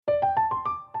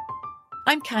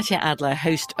I'm Katya Adler,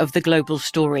 host of The Global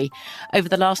Story. Over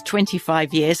the last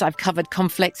 25 years, I've covered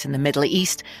conflicts in the Middle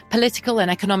East, political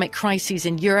and economic crises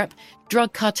in Europe,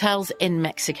 drug cartels in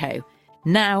Mexico.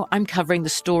 Now I'm covering the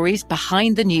stories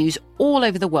behind the news all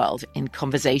over the world in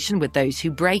conversation with those who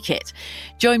break it.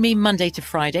 Join me Monday to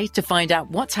Friday to find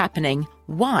out what's happening,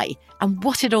 why, and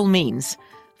what it all means.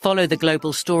 Follow The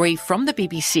Global Story from the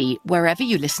BBC wherever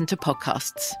you listen to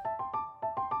podcasts.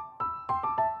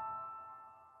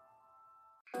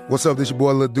 What's up, this your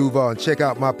boy Lil Duval, and check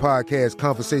out my podcast,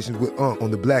 Conversations with Unc,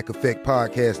 on the Black Effect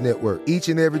Podcast Network. Each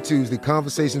and every Tuesday,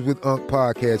 Conversations with Unc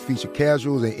podcast feature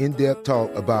casual and in-depth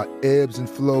talk about ebbs and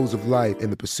flows of life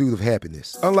and the pursuit of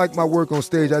happiness. Unlike my work on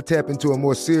stage, I tap into a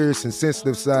more serious and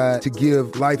sensitive side to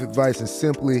give life advice and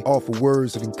simply offer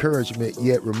words of encouragement,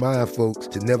 yet remind folks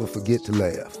to never forget to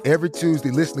laugh. Every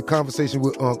Tuesday, listen to Conversation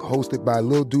with Unc, hosted by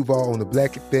Lil Duval on the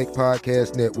Black Effect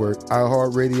Podcast Network,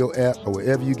 iHeartRadio app, or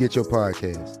wherever you get your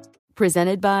podcasts.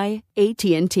 Presented by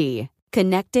AT&T.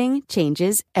 Connecting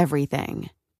changes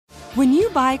everything. When you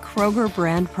buy Kroger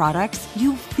brand products,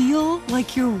 you feel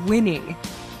like you're winning.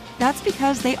 That's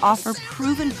because they offer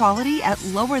proven quality at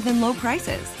lower than low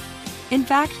prices. In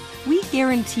fact, we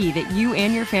guarantee that you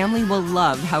and your family will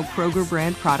love how Kroger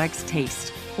brand products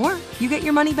taste, or you get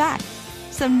your money back.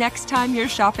 So next time you're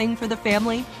shopping for the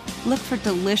family, look for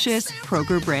delicious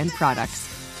Kroger brand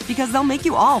products, because they'll make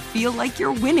you all feel like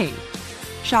you're winning.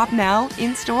 Shop now,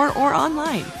 in-store, or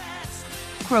online.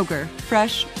 Kroger,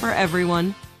 fresh for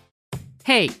everyone.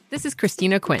 Hey, this is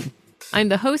Christina Quinn. I'm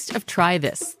the host of Try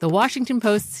This, the Washington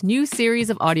Post's new series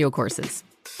of audio courses.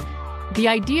 The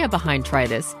idea behind Try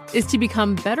This is to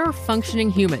become better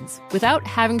functioning humans without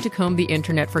having to comb the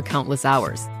internet for countless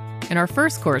hours. In our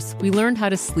first course, we learned how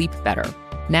to sleep better.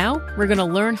 Now, we're going to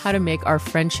learn how to make our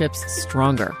friendships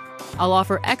stronger. I'll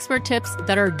offer expert tips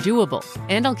that are doable,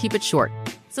 and I'll keep it short.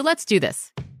 So let's do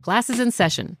this. Class is in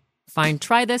session. Find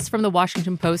Try This from the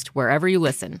Washington Post wherever you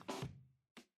listen.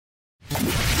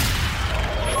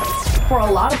 For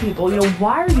a lot of people,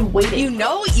 why are you waiting? You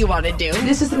know what you want to do.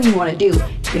 This is something you want to do.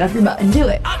 Get off your butt and do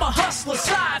it. I'm a hustler,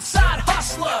 side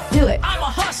hustler. Do it. I'm a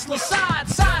hustler, side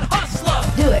hustler.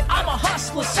 Do it. I'm a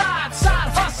hustler, side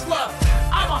hustler.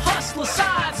 I'm a hustler,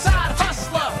 side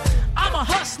hustler. I'm a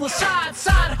hustler, side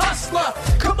hustler.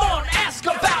 Come on, ask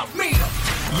about me.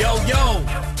 Yo,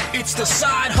 it's the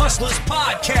Side Hustlers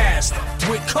Podcast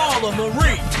with Carla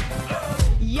Marie.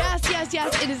 Yes.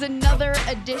 It is another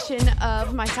edition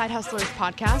of my Side Hustlers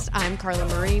podcast. I'm Carla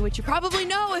Marie, which you probably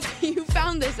know if you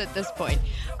found this at this point.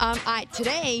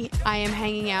 Today, I am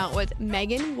hanging out with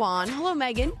Megan Wan. Hello,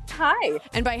 Megan. Hi.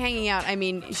 And by hanging out, I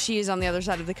mean she is on the other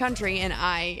side of the country, and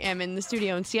I am in the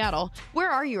studio in Seattle. Where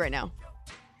are you right now?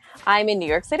 I'm in New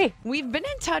York City. We've been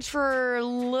in touch for a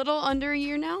little under a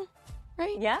year now,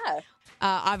 right? Yeah.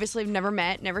 Obviously, we've never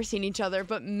met, never seen each other,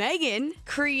 but Megan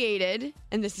created,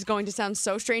 and this is going to sound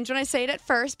so strange when I say it at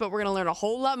first, but we're going to learn a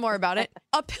whole lot more about it,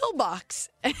 a pillbox,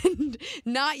 and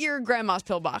not your grandma's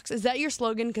pillbox. Is that your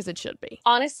slogan? Because it should be.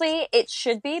 Honestly, it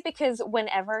should be, because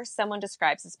whenever someone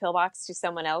describes his pillbox to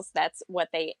someone else, that's what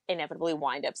they inevitably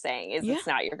wind up saying, is It's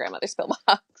not your grandmother's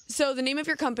pillbox. So the name of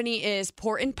your company is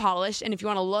Port and Polish, and if you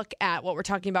want to look at what we're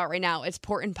talking about right now, it's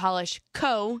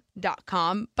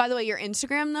portandpolishco.com. By the way, your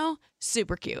Instagram, though,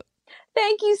 super cute.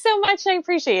 Thank you so much. I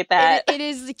appreciate that. It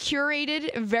is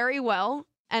curated very well,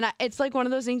 and it's like one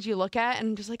of those things you look at and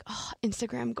I'm just like, oh,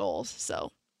 Instagram goals.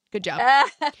 So good job.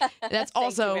 That's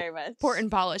also Port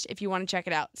and Polish if you want to check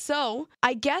it out. So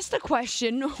I guess the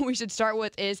question we should start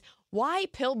with is, why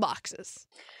pillboxes?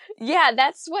 Yeah,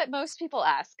 that's what most people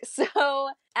ask. So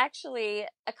actually,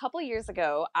 a couple years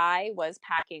ago, I was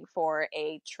packing for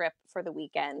a trip for the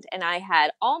weekend, and I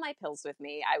had all my pills with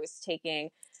me. I was taking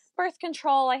birth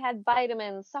control. I had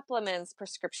vitamins, supplements,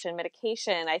 prescription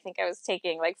medication. I think I was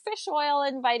taking like fish oil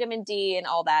and vitamin D and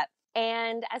all that.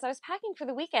 And as I was packing for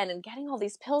the weekend and getting all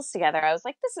these pills together, I was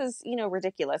like, this is,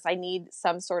 ridiculous. I need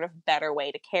some sort of better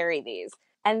way to carry these.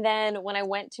 And then when I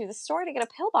went to the store to get a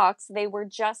pillbox, they were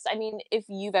just, if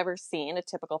you've ever seen a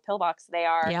typical pillbox, they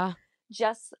are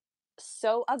just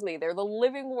so ugly. They're the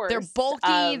living worst. They're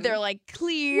bulky. They're like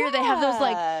clear. They have those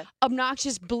like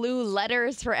obnoxious blue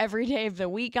letters for every day of the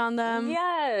week on them.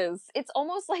 Yes. It's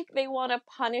almost like they want to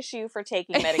punish you for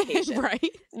taking medication.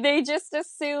 Right. They just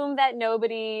assume that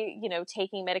nobody,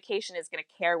 taking medication is going to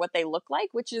care what they look like,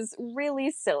 which is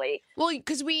really silly. Well,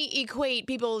 because we equate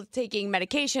people taking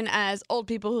medication as old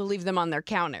people who leave them on their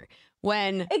counter.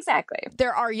 When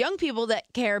there are young people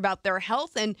that care about their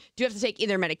health and do have to take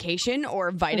either medication or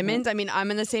vitamins. Mm-hmm.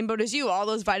 I'm in the same boat as you. All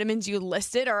those vitamins you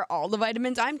listed are all the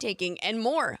vitamins I'm taking and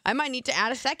more. I might need to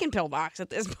add a second pillbox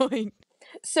at this point.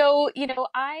 So,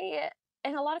 I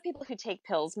and a lot of people who take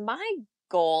pills, my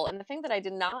goal and the thing that I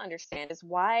did not understand is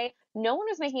why no one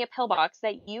was making a pill box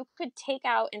that you could take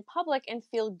out in public and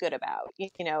feel good about.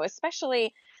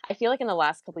 Especially I feel like in the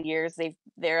last couple of years,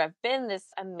 there have been this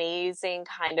amazing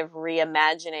kind of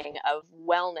reimagining of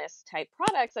wellness type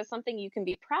products as something you can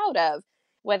be proud of.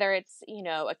 Whether it's,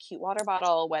 a cute water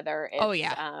bottle, whether it's,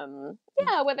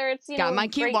 whether it's, got my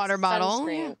cute water bottle.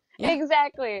 Yeah.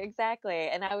 Exactly.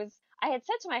 And I had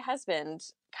said to my husband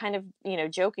kind of,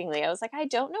 jokingly, I was like, I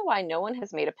don't know why no one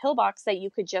has made a pill box that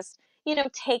you could just,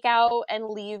 take out and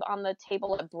leave on the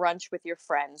table at brunch with your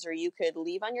friends, or you could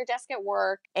leave on your desk at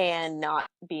work and not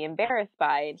be embarrassed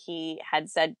by it. He had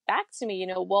said back to me,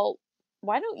 well,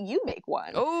 why don't you make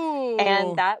one? Oh.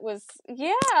 And that was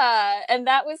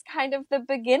kind of the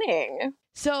beginning.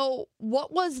 So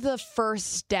what was the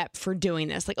first step for doing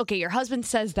this? Like, okay, your husband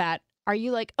says that. Are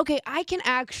you like, okay, I can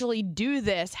actually do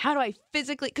this? How do I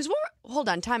physically? Because hold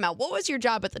on, time out. What was your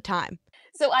job at the time?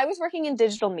 So I was working in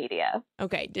digital media.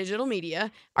 Okay, digital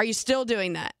media. Are you still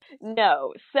doing that?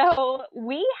 No. So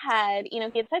we had, he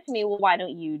had said to me, well, why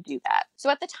don't you do that? So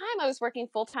at the time I was working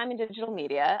full time in digital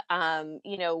media,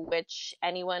 which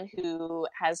anyone who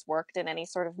has worked in any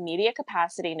sort of media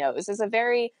capacity knows is a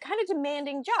very kind of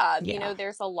demanding job. Yeah.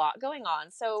 There's a lot going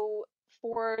on. So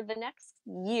for the next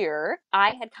year,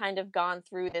 I had kind of gone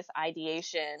through this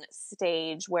ideation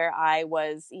stage where I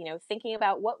was, thinking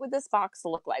about what would this box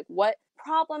look like? What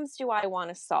problems do I want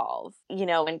to solve?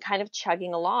 And kind of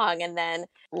chugging along. And then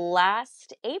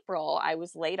last April, I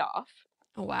was laid off.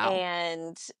 Oh, wow.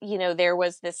 And, there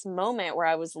was this moment where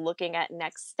I was looking at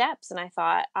next steps and I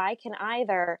thought I can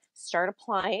either start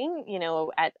applying,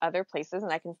 at other places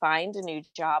and I can find a new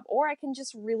job, or I can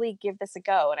just really give this a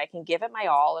go and I can give it my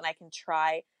all and I can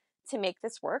try to make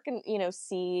this work and,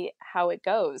 see how it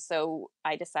goes. So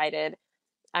I decided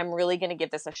I'm really going to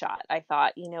give this a shot. I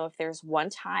thought, if there's one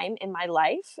time in my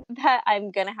life that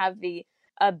I'm going to have the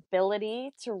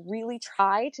ability to really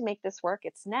try to make this work,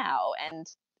 it's now. And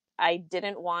I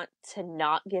didn't want to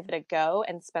not give it a go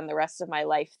and spend the rest of my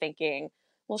life thinking,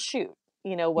 well, shoot,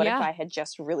 what if I had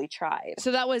just really tried?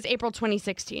 So that was April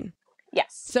 2016. Yes.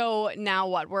 So now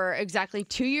what? We're exactly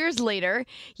 2 years later.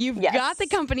 You've got the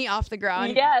company off the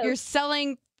ground. Yes. You're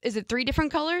selling, is it 3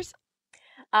 different colors?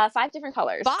 5 different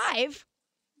colors. 5?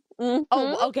 Mm-hmm.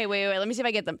 Oh, okay. Wait. Let me see if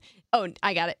I get them. Oh,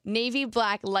 I got it. Navy,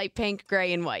 black, light pink,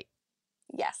 gray, and white.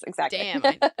 Yes, exactly. Damn.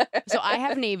 So I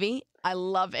have navy. I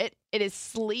love it. It is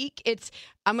sleek.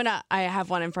 I have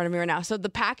one in front of me right now. So the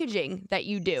packaging that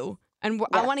you do, and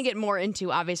I want to get more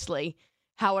into, obviously,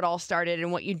 how it all started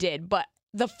and what you did. But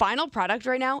the final product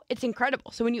right now, it's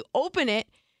incredible. So when you open it,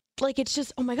 like, it's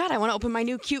just, oh my God, I want to open my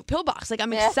new cute pill box. Like,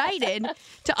 I'm excited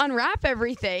to unwrap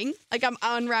everything. Like, I'm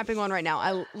unwrapping one right now.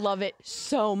 I love it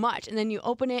so much. And then you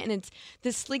open it and it's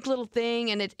this sleek little thing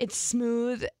and it's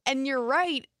smooth. And you're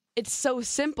right. It's so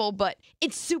simple, but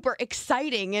it's super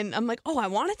exciting. And I'm like, oh, I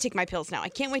want to take my pills now. I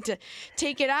can't wait to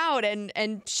take it out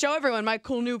and show everyone my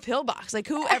cool new pill box. Like,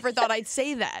 who ever thought I'd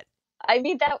say that? I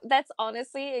mean, that's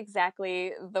honestly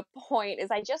exactly the point, is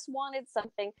I just wanted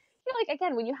something, like,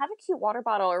 again, when you have a cute water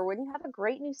bottle or when you have a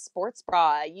great new sports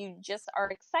bra, you just are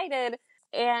excited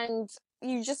and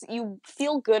you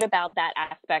feel good about that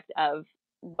aspect of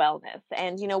wellness.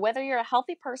 And, whether you're a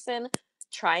healthy person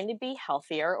trying to be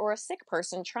healthier or a sick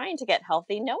person trying to get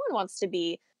healthy, no one wants to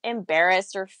be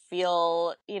embarrassed or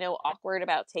feel, awkward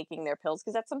about taking their pills,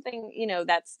 because that's something,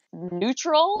 that's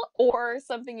neutral or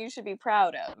something you should be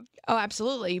proud of. Oh,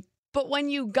 absolutely. But when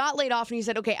you got laid off and you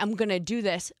said, okay, I'm going to do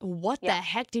this, what the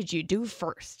heck did you do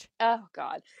first? Oh,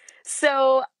 God.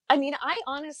 So, I mean, I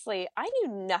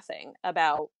knew nothing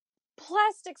about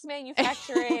plastics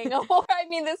manufacturing,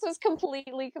 this was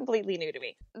completely new to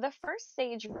me. The first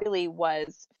stage really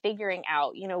was figuring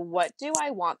out, what do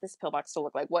I want this pill box to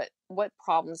look like? What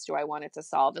problems do I want it to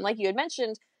solve? And like you had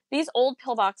mentioned, these old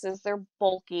pill boxes, they're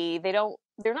bulky. They're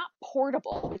not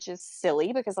portable, which is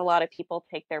silly because a lot of people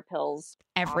take their pills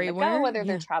everywhere, on the go, whether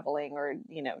they're traveling or,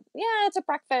 to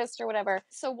breakfast or whatever.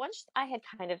 So once I had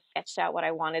kind of sketched out what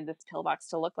I wanted this pill box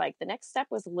to look like, the next step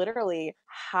was literally,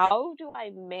 how do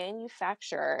I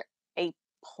manufacture a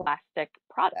plastic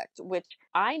product, which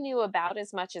I knew about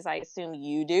as much as I assume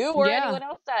you do or anyone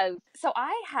else does. So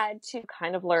I had to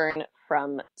kind of learn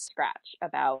from scratch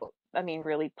about,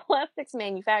 really plastics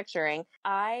manufacturing.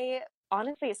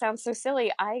 Honestly, it sounds so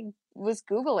silly. I was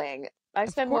Googling. I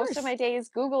spend most of my days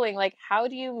Googling, like, how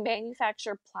do you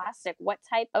manufacture plastic? What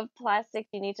type of plastic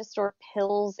do you need to store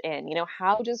pills in?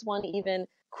 How does one even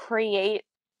create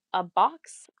a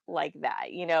box like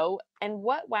that, you know? And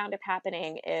what wound up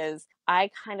happening is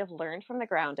I kind of learned from the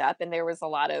ground up, and there was a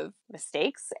lot of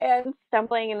mistakes and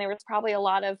stumbling, and there was probably a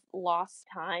lot of lost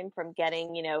time from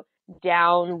getting, you know,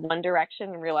 down one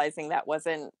direction and realizing that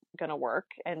wasn't going to work,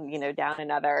 and, you know, down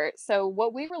another. So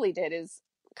what we really did is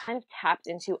kind of tapped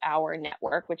into our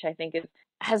network, which I think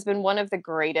has been one of the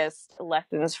greatest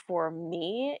lessons for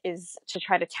me, is to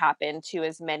try to tap into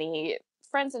as many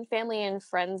friends and family and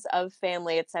friends of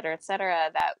family, et cetera,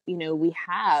 that, you know, we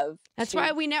have. That's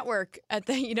why we network at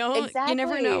the, you know, exactly. You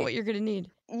never know what you're going to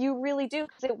need. You really do,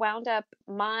 because it wound up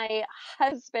my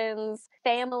husband's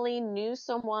family knew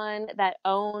someone that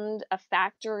owned a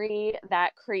factory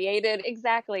that created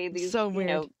exactly these, so weird.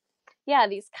 You know, yeah,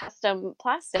 these custom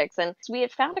plastics. And we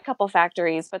had found a couple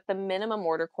factories, but the minimum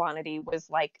order quantity was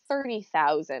like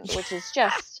 30,000, which is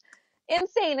just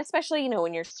insane, especially, you know,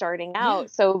 when you're starting out.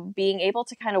 So being able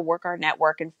to kind of work our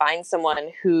network and find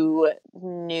someone who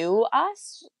knew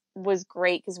us was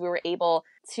great, because we were able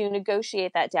to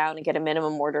negotiate that down and get a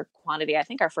minimum order quantity. I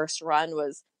think our first run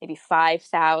was maybe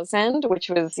 5,000, which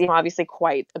was, you know, obviously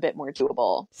quite a bit more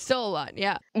doable. Still a lot,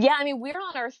 yeah. Yeah, I mean, we're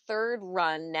on our third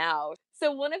run now.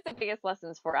 So one of the biggest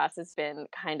lessons for us has been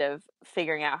kind of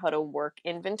figuring out how to work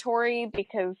inventory,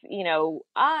 because, you know,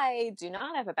 I do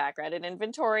not have a background in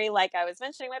inventory. Like I was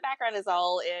mentioning, my background is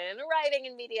all in writing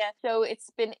and media. So it's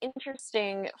been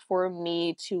interesting for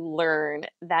me to learn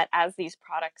that as these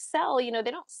products sell, you know,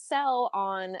 they don't sell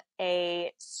on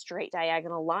a straight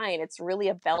diagonal line. It's really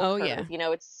a bell curve. Yeah. You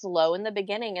know, it's slow in the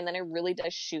beginning and then it really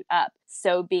does shoot up.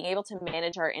 So being able to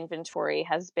manage our inventory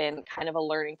has been kind of a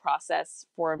learning process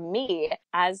for me.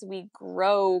 As we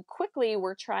grow quickly,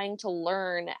 we're trying to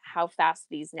learn how fast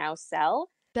these now sell.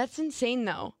 That's insane,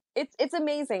 though. It's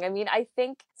amazing. I mean, I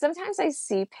think sometimes I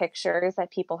see pictures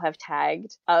that people have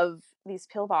tagged of these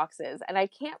pill boxes, and I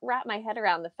can't wrap my head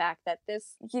around the fact that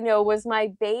this, you know, was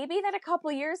my baby, that a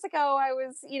couple years ago I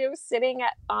was, you know, sitting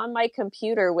on my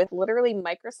computer with literally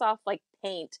Microsoft like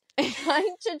Paint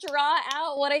trying to draw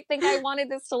out what I think I wanted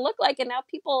this to look like, and now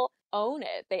people own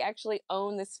it. They actually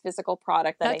own this physical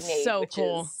product that I made, so which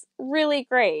cool. Is really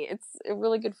great. It's a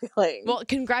really good feeling. Well,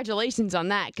 congratulations on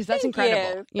that, because that's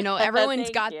incredible. You know,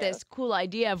 everyone's got this cool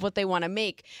idea of what they want to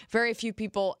make. Very few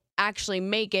people actually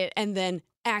make it and then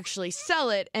actually sell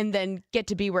it and then get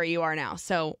to be where you are now.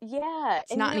 So yeah,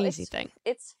 it's not an easy thing.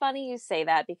 It's funny you say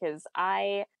that, because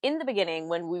in the beginning,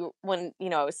 when you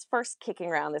know, I was first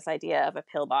kicking around this idea of a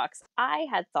pill box, I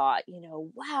had thought, you know,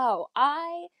 wow,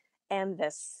 I am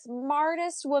the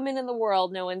smartest woman in the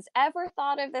world. No one's ever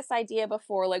thought of this idea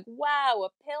before. Like, wow,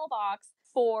 a pill box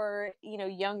for, you know,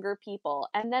 younger people.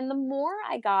 And then the more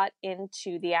I got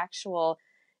into the actual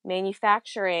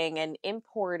manufacturing and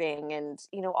importing and,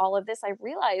 you know, all of this, I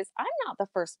realized I'm not the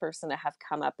first person to have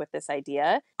come up with this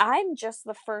idea. I'm just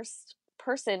the first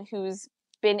person who's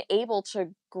been able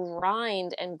to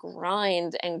grind and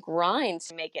grind and grind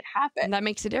to make it happen. And that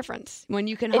makes a difference. When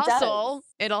you can hustle,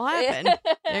 it'll happen.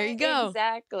 There you go.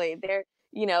 Exactly.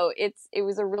 You know, it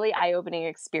was a really eye-opening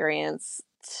experience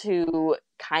to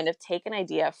kind of take an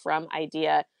idea from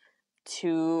idea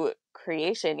to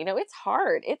creation. You know, it's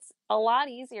hard. It's a lot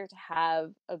easier to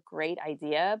have a great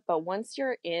idea, but once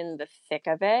you're in the thick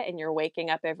of it and you're waking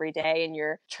up every day and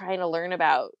you're trying to learn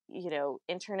about, you know,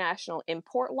 international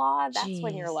import law, that's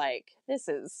when you're like, this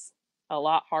is a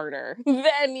lot harder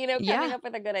than, you know, coming up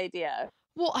with a good idea.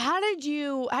 Well, how do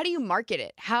you market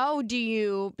it?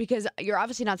 Because you're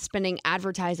obviously not spending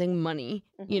advertising money,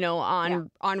 you know,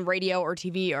 on radio or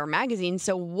TV or magazine.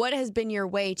 So what has been your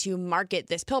way to market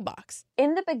this pill box?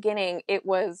 In the beginning, it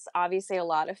was obviously a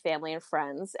lot of family and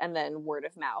friends, and then word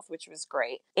of mouth, which was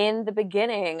great. In the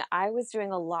beginning, I was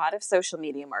doing a lot of social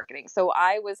media marketing. So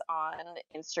I was on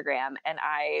Instagram, and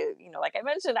I, you know, like I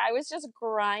mentioned, I was just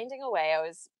grinding away. I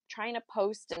was trying to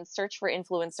post and search for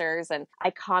influencers, and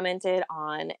I commented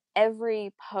on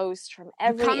every post from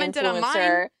every influencer. On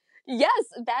mine? Yes,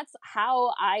 that's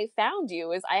how I found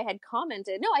you. Is I had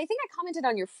commented. No, I think I commented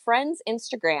on your friend's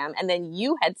Instagram, and then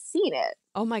you had seen it.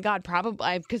 Oh my God,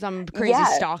 probably, because I'm a crazy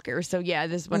stalker. So yeah,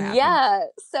 this is what happened. Yeah,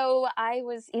 so I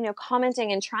was, you know,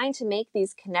 commenting and trying to make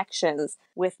these connections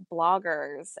with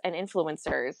bloggers and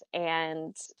influencers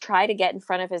and try to get in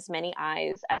front of as many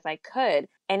eyes as I could.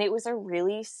 And it was a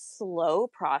really slow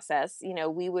process. You know,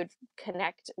 we would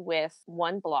connect with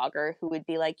one blogger who would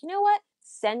be like, you know what?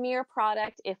 Send me your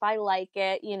product. If I like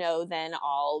it, you know, then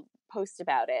I'll post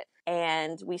about it.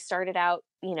 And we started out,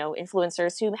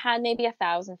 influencers who had maybe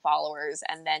 1,000 followers,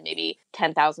 and then maybe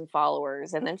 10,000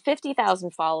 followers, and then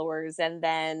 50,000 followers. And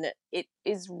then it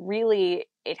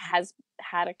has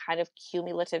had a kind of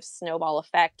cumulative snowball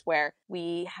effect where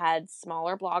we had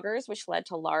smaller bloggers, which led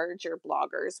to larger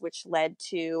bloggers, which led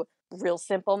to Real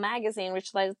Simple magazine,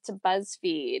 which led to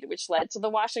BuzzFeed, which led to the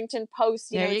Washington Post.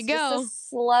 It's go.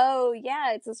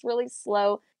 It's this really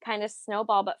slow kind of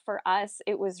snowball. But for us,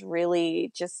 it was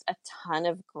really just a ton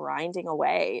of grinding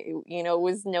away. It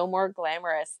was no more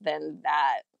glamorous than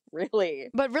that. Really.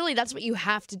 But really, that's what you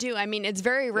have to do. I mean, it's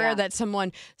very rare that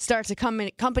someone starts a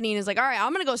company and is like, all right,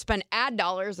 I'm going to go spend ad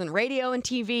dollars on radio and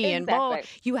TV and blah.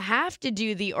 You have to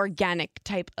do the organic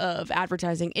type of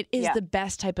advertising. It is the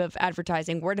best type of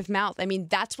advertising, word of mouth. I mean,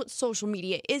 that's what social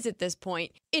media is at this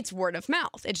point. It's word of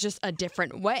mouth. It's just a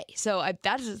different way. So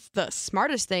that is the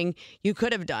smartest thing you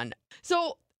could have done.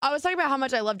 So I was talking about how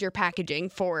much I loved your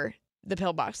packaging for the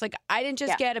pill box. Like, I didn't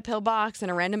just get a pill box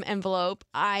and a random envelope.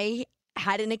 I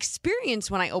had an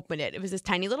experience when I opened it. It was this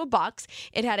tiny little box.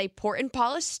 It had a port and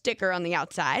polish sticker on the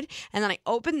outside, and then I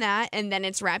opened that, and then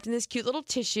it's wrapped in this cute little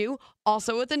tissue,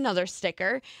 also with another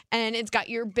sticker, and it's got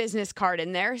your business card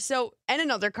in there. So, and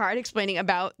another card explaining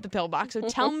about the pill box. So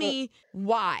tell me,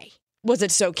 why was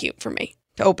it so cute for me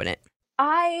to open it?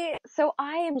 I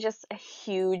am just a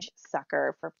huge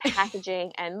sucker for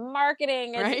packaging and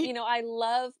marketing. And, right? I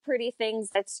love pretty things.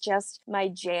 That's just my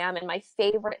jam. And my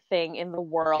favorite thing in the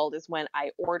world is when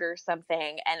I order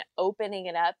something and opening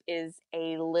it up is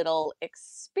a little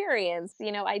experience.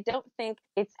 I don't think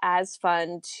it's as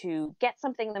fun to get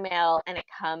something in the mail and it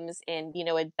comes in,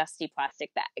 a dusty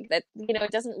plastic bag that,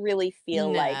 it doesn't really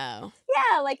feel like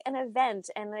an event.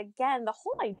 And again, the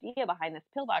whole idea behind this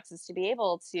pill box is to be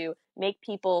able to make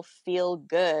people feel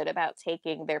good about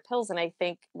taking their pills. And I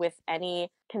think with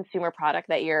any consumer product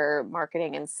that you're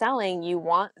marketing and selling, you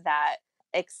want that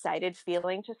excited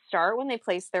feeling to start when they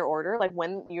place their order. Like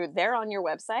when you're there on your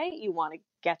website, you want to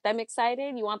get them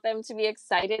excited. You want them to be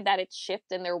excited that it's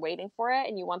shipped and they're waiting for it.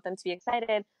 And you want them to be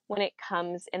excited when it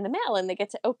comes in the mail and they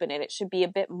get to open it. It should be a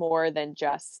bit more than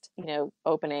just,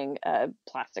 opening a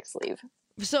plastic sleeve.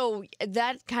 So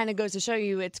that kind of goes to show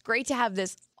you it's great to have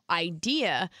this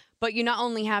idea, but you not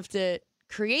only have to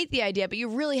create the idea, but you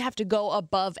really have to go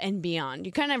above and beyond.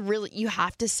 You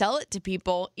have to sell it to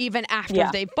people even after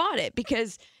they've bought it,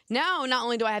 because now not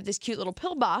only do I have this cute little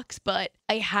pill box, but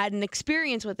I had an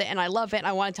experience with it and I love it and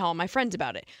I want to tell all my friends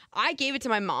about it. I gave it to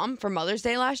my mom for Mother's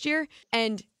Day last year,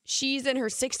 and she's in her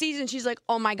 60s and she's like,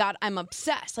 oh my God, I'm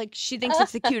obsessed. Like, she thinks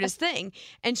it's the cutest thing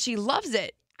and she loves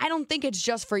it. I don't think it's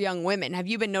just for young women. Have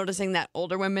you been noticing that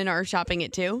older women are shopping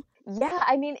it too? Yeah,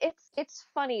 I mean, it's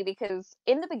funny because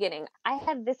in the beginning, I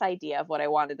had this idea of what I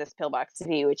wanted this pill box to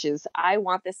be, which is I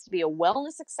want this to be a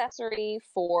wellness accessory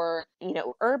for,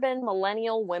 urban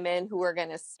millennial women who are going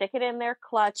to stick it in their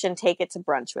clutch and take it to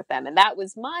brunch with them. And that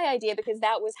was my idea because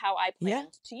that was how I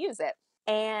planned to use it.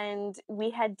 And we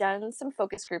had done some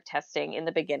focus group testing in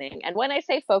the beginning. And when I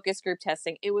say focus group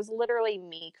testing, it was literally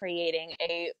me creating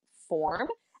a form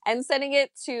and sending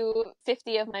it to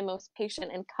 50 of my most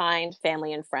patient and kind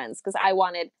family and friends because I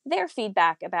wanted their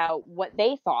feedback about what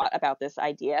they thought about this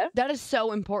idea. That is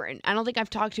so important. I don't think I've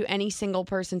talked to any single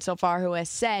person so far who has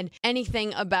said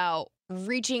anything about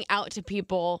reaching out to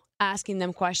people, asking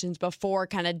them questions before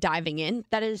kind of diving in.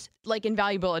 That is like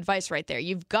invaluable advice right there.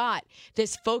 You've got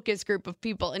this focus group of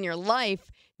people in your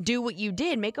life. Do what you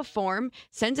did, make a form,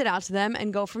 send it out to them,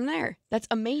 and go from there. That's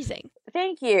amazing.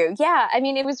 Thank you. Yeah, I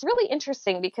mean, it was really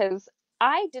interesting because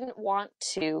I didn't want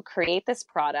to create this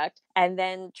product and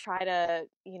then try to,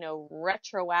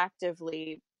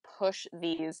 retroactively push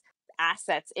these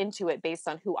assets into it based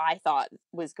on who I thought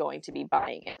was going to be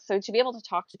buying it. So to be able to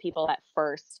talk to people at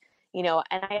first, and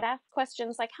I'd ask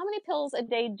questions like, how many pills a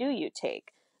day do you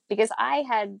take? Because I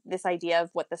had this idea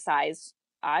of what the size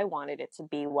I wanted it to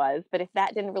be was, but if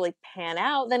that didn't really pan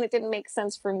out, then it didn't make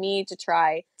sense for me to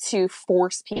try to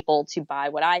force people to buy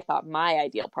what I thought my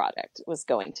ideal product was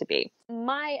going to be.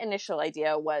 My initial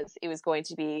idea was it was going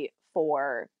to be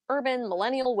for urban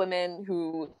millennial women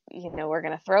who, are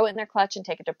going to throw it in their clutch and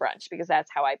take it to brunch because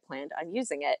that's how I planned on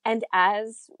using it. And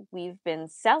as we've been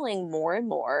selling more and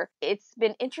more, it's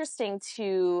been interesting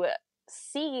to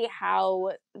see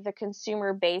how the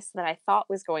consumer base that I thought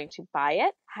was going to buy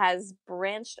it has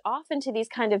branched off into these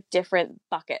kind of different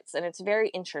buckets. And it's very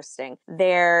interesting.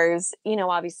 There's,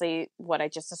 obviously what I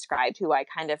just described, who I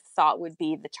kind of thought would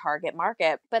be the target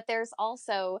market. But there's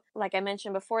also, like I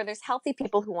mentioned before, there's healthy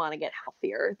people who want to get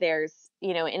healthier. There's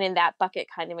and in that bucket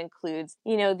kind of includes,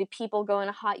 the people going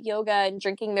to hot yoga and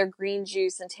drinking their green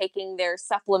juice and taking their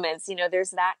supplements.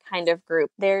 There's that kind of group.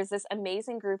 There's this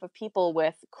amazing group of people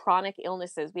with chronic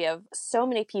illnesses. We have so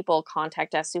many people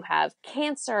contact us who have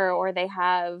cancer, or they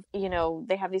have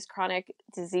these chronic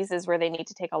diseases where they need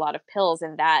to take a lot of pills.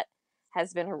 And that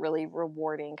has been a really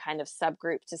rewarding kind of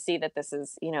subgroup to see that this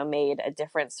has, made a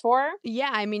difference for. Yeah.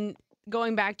 I mean,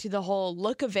 going back to the whole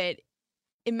look of it,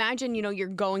 imagine, you're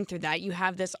going through that. You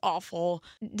have this awful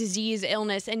disease,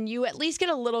 illness, and you at least get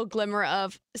a little glimmer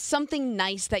of something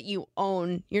nice that you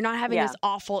own. You're not having this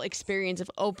awful experience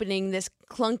of opening this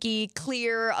clunky,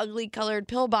 clear, ugly colored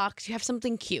pill box. You have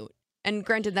something cute. And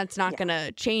granted, that's not going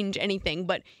to change anything,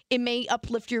 but it may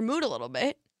uplift your mood a little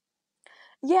bit.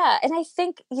 Yeah. And I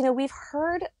think, we've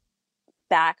heard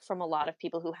back from a lot of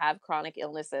people who have chronic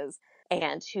illnesses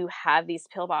and who have these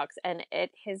pillbox, and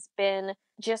it has been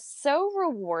just so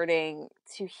rewarding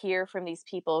to hear from these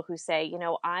people who say,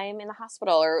 I'm in the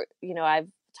hospital, or, I've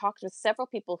talked with several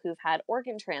people who've had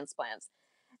organ transplants,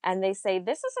 and they say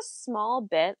this is a small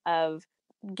bit of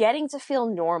getting to feel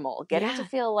normal, getting to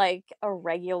feel like a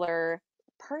regular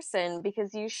person,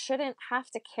 because you shouldn't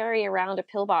have to carry around a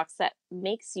pillbox that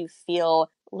makes you feel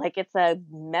like it's a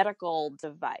medical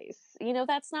device.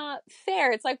 That's not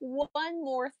fair. It's like one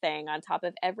more thing on top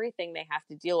of everything they have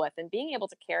to deal with. And being able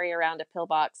to carry around a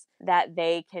pillbox that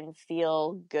they can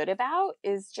feel good about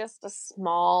is just a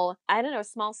small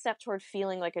step toward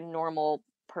feeling like a normal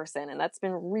person. And that's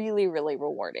been really, really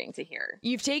rewarding to hear.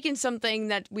 You've taken something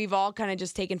that we've all kind of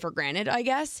just taken for granted, I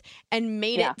guess, and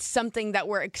made it something that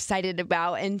we're excited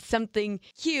about and something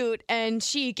cute and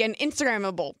chic and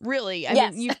Instagrammable, really.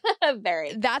 I mean,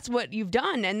 very. That's what you've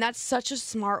done, and that's such a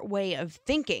smart way of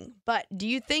thinking. But do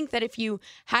you think that if you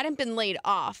hadn't been laid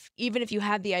off, even if you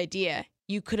had the idea,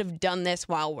 you could have done this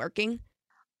while working?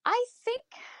 I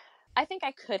think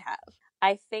I could have.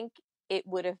 I think it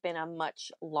would have been a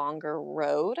much longer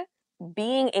road.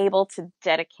 Being able to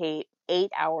dedicate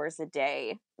 8 hours a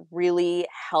day really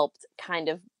helped kind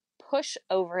of push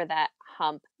over that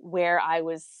hump where I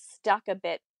was stuck a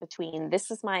bit between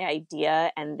this is my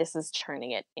idea and this is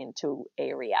turning it into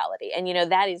a reality. And,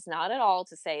 that is not at all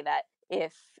to say that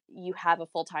if you have a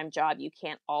full-time job, you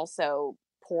can't also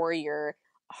pour your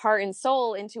heart and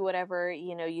soul into whatever,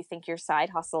 you think your side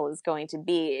hustle is going to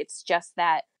be. It's just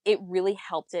that it really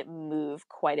helped it move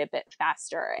quite a bit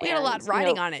faster. We had a lot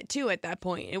riding on it too at that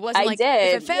point. It wasn't if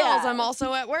it fails, I'm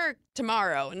also at work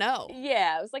tomorrow. No.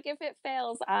 Yeah. It was like, if it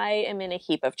fails, I am in a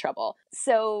heap of trouble.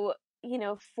 So,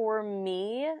 for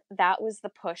me, that was the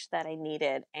push that I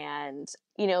needed. And,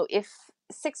 if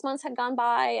 6 months had gone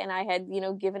by and I had,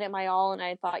 given it my all, and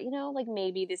I thought, like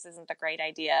maybe this isn't the great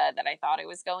idea that I thought it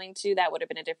was going to, that would have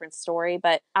been a different story.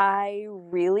 But I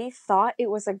really thought it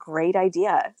was a great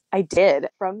idea. I did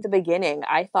from the beginning.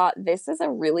 I thought this is a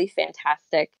really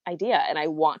fantastic idea and I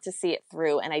want to see it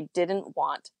through, and I didn't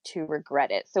want to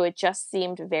regret it. So it just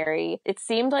seemed like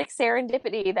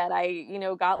serendipity that I,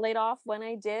 got laid off when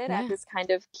I did at this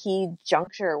kind of key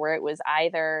juncture where it was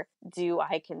either, do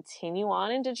I continue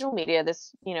on in digital media, this,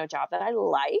 job that I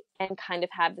like, and kind of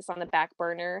have this on the back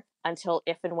burner until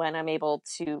if and when I'm able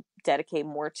to dedicate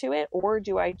more to it, or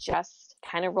do I just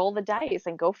kind of roll the dice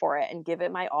and go for it and give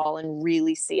it my all and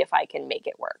really see if I can make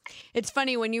it work? It's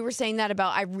funny when you were saying that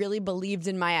about I really believed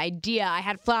in my idea. I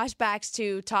had flashbacks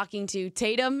to talking to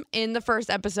Tatum in the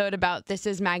first episode about This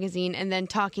Is Magazine, and then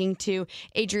talking to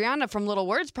Adriana from Little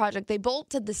Words Project. They both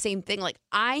said the same thing. Like,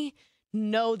 I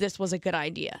know this was a good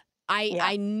idea.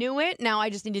 I knew it. Now I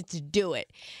just needed to do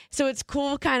it. So it's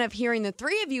cool kind of hearing the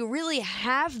three of you really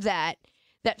have that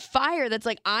fire that's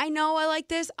like, I know I like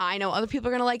this. I know other people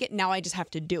are going to like it. Now I just have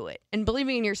to do it. And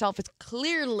believing in yourself is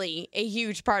clearly a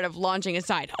huge part of launching a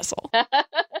side hustle.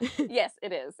 Yes,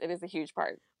 it is. It is a huge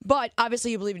part. But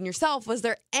obviously you believe in yourself. Was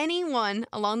there anyone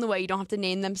along the way, you don't have to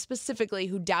name them specifically,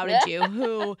 who doubted you,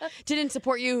 who didn't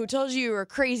support you, who told you were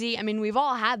crazy? I mean, we've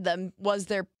all had them. Was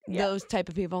there those type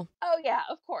of people? Oh, yeah,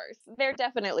 of course. There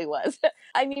definitely was.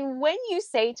 I mean, when you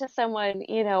say to someone,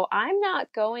 I'm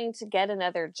not going to get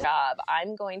another job,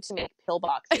 I'm going to make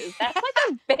pillboxes, that's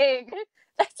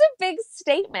a big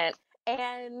statement.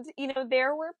 And,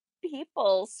 there were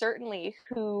people certainly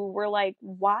who were like,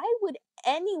 why would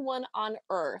anyone on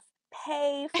earth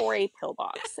pay for a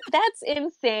pillbox? That's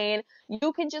insane.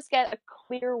 You can just get a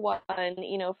clear one,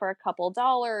 for a couple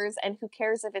dollars, and who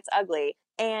cares if it's ugly?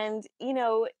 And,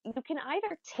 you can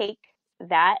either take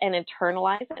that and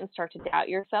internalize it and start to doubt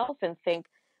yourself and think,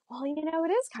 well,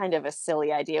 it is kind of a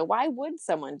silly idea. Why would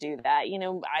someone do that?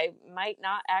 I might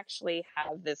not actually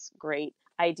have this great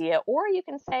idea. Or you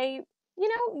can say,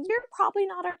 you're probably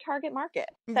not our target market.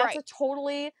 That's a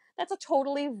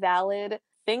totally valid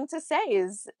thing to say,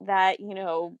 is that,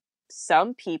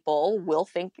 some people will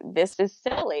think this is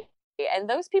silly. And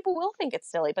those people will think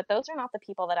it's silly, but those are not the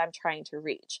people that I'm trying to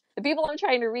reach. The people I'm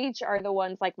trying to reach are the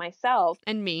ones like myself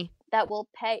and me that will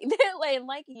pay, and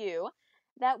like you,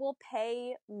 that will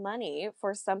pay money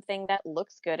for something that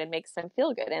looks good and makes them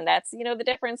feel good. And that's, the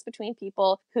difference between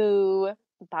people who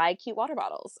buy cute water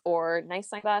bottles or nice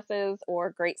sunglasses or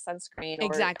great sunscreen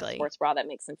or a sports bra that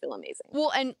makes them feel amazing.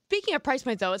 Well, and speaking of price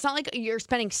point, though, it's not like you're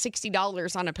spending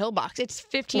 $60 on a pill box. It's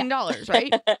 $15,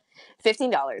 right?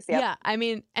 $15, yeah. I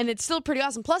mean, and it's still pretty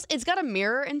awesome. Plus, it's got a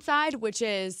mirror inside, which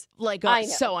is like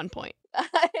so on point.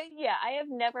 Yeah, I have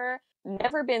never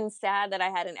been sad that I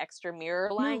had an extra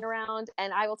mirror lying around.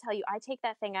 And I will tell you, I take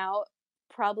that thing out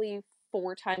probably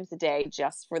 4 times a day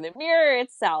just for the mirror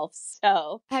itself.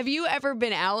 So, have you ever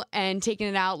been out and taken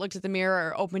it out, looked at the mirror,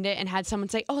 or opened it and had someone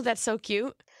say, "Oh, that's so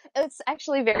cute"? It's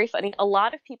actually very funny. A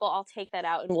lot of people, I'll take that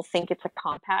out and will think it's a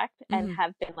compact and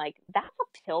have been like, "That's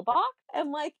a pill box?"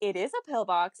 I'm like, "It is a pill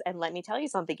box, and let me tell you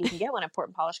something, you can get one at Port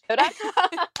and Polish Kodak."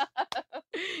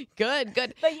 Good.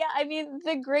 But yeah, I mean,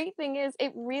 the great thing is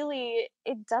it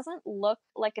doesn't look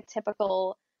like a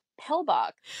typical pill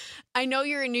box. I know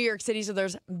you're in New York City, so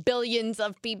there's billions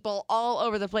of people all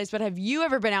over the place, but have you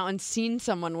ever been out and seen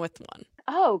someone with one?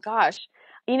 Oh gosh.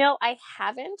 I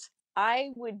haven't.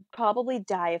 I would probably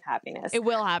die of happiness. It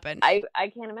will happen. I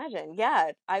can't imagine.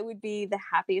 Yeah, I would be the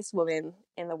happiest woman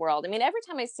in the world. I mean, every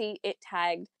time I see it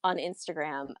tagged on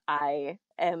Instagram, I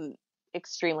am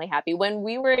extremely happy. When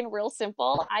we were in Real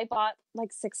Simple, I bought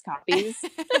like 6 copies.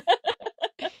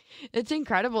 It's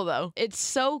incredible, though. It's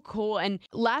so cool. And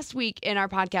last week in our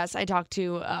podcast, I talked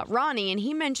to Ronnie, and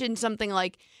he mentioned something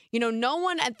like, no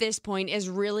one at this point is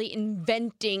really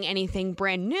inventing anything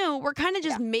brand new. We're kind of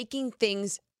just making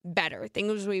things better.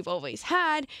 Things we've always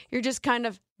had. You're just kind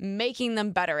of making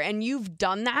them better. And you've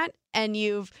done that, and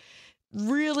you've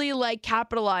really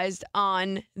capitalized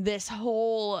on this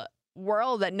whole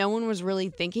world that no one was really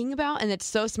thinking about. And it's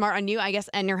so smart on you, I guess,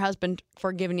 and your husband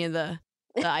for giving you the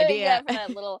idea. Yeah, for that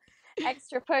little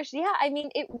extra push. Yeah, I mean,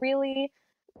 it really,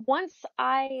 once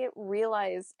I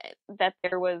realized that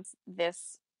there was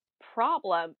this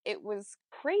problem, it was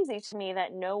crazy to me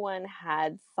that no one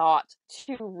had thought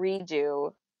to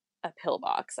redo a pill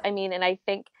box. I mean, and I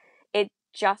think it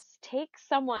just takes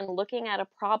someone looking at a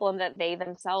problem that they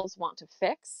themselves want to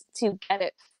fix to get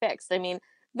it fixed. I mean,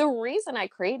 the reason I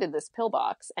created this pill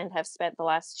box and have spent the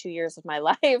last 2 years of my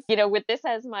life, with this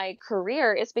as my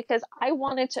career, is because I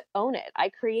wanted to own it. I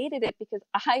created it because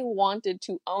I wanted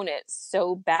to own it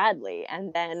so badly.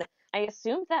 And then I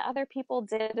assumed that other people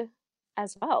did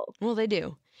as well. Well, they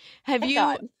do. Have you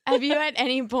at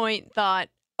any point thought,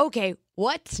 okay,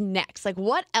 what's next? Like,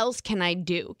 what else can I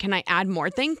do? Can I add more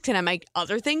things? Can I make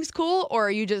other things cool? Or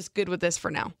are you just good with this for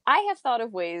now? I have thought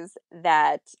of ways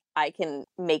that I can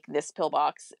make this pill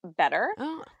box better.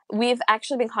 Oh. We've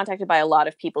actually been contacted by a lot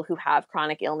of people who have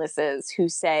chronic illnesses who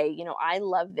say, I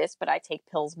love this, but I take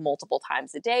pills multiple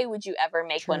times a day. Would you ever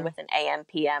make one with an AM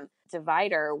PM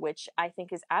divider? Which I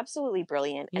think is absolutely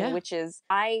brilliant. Yeah. And which is,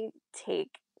 I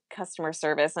take customer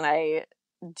service and I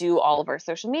do all of our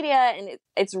social media, and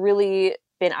it's really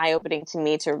been eye-opening to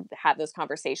me to have those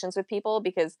conversations with people,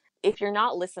 because if you're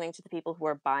not listening to the people who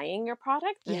are buying your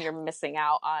product, then you're missing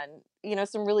out on,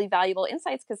 some really valuable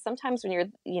insights. Because sometimes when you're,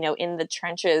 in the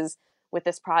trenches with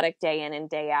this product day in and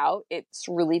day out, it's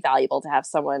really valuable to have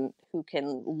someone who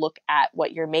can look at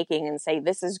what you're making and say,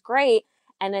 this is great.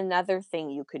 And another thing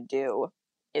you could do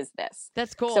is this.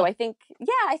 That's cool. So I think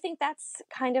that's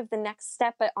kind of the next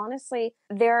step. But honestly,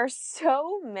 there are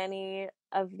so many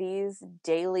of these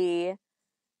daily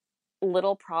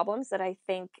little problems that I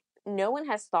think no one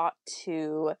has thought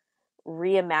to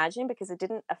reimagine, because it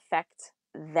didn't affect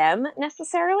them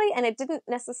necessarily. And it didn't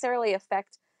necessarily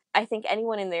affect, I think,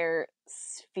 anyone in their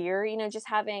sphere. I just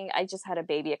had a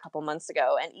baby a couple months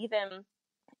ago, and even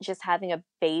just having a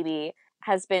baby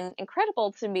has been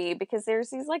incredible to me, because there's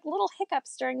these little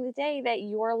hiccups during the day that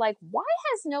you're like, why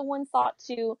has no one thought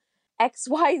to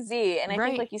XYZ? And I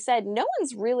think, like you said, no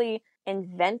one's really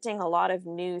inventing a lot of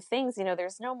new things.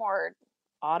 There's no more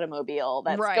automobile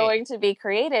that's going to be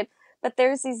created, but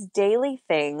there's these daily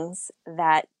things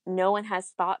that no one has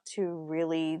thought to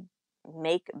really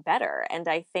make better. And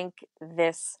I think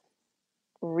this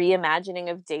reimagining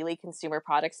of daily consumer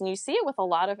products, and you see it with a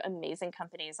lot of amazing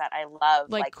companies that I love,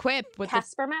 like Quip with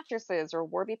Casper mattresses or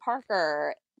Warby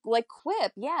Parker. Like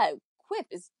Quip, Quip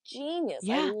is genius.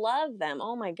 I love them.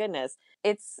 Oh my goodness,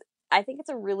 I think it's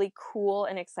a really cool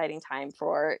and exciting time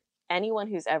for anyone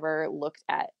who's ever looked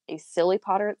at a silly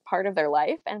part of their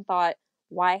life and thought,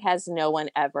 why has no one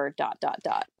ever ...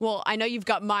 Well, I know you've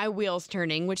got my wheels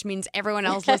turning, which means everyone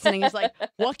else listening is like,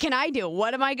 what can I do?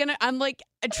 What am I going to, I'm like,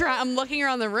 I'm looking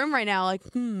around the room right now like,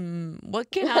 what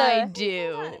can I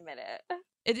do? Hold on a minute.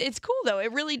 It's cool though.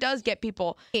 It really does get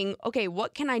people thinking, okay,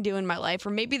 what can I do in my life? Or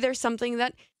maybe there's something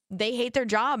that they hate their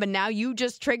job and now you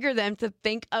just trigger them to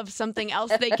think of something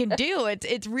else they can do.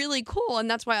 It's really cool.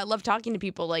 And that's why I love talking to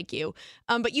people like you.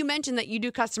 But you mentioned that you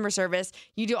do customer service,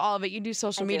 you do all of it, you do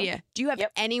social media. Do you have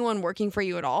anyone working for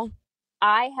you at all?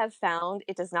 I have found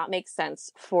it does not make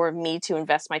sense for me to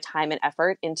invest my time and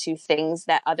effort into things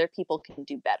that other people can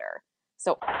do better.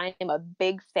 So I am a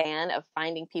big fan of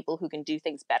finding people who can do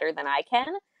things better than I can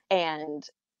and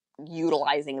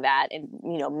utilizing that and,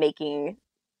 making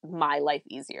my life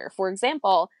easier. For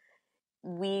example,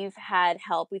 we've had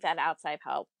outside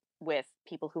help with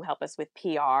people who help us with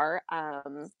PR.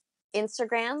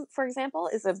 Instagram, for example,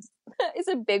 is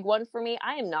a big one for me.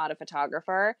 I am not a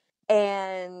photographer,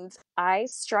 and I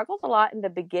struggled a lot in the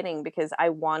beginning because I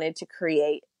wanted to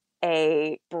create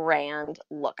a brand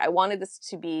look. I wanted this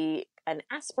to be an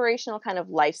aspirational kind of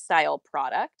lifestyle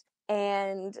product,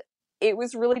 and it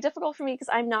was really difficult for me because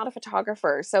I'm not a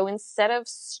photographer. So instead of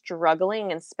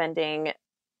struggling and spending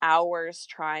hours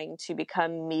trying to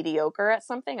become mediocre at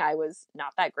something I was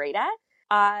not that great at,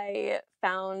 I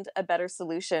found a better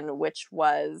solution, which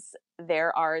was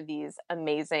there are these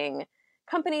amazing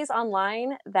companies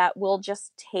online that will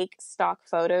just take stock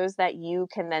photos that you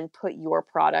can then put your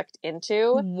product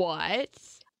into. What?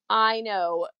 I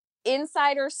know.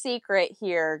 Insider secret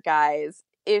here, guys.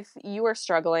 If you are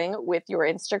struggling with your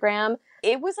Instagram,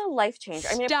 it was a life changer.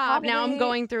 I mean, Stop. Now I'm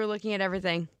going through looking at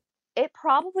everything. It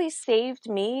probably saved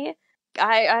me,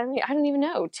 I don't even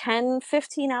know, 10,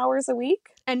 15 hours a week.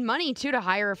 And money, too, to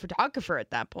hire a photographer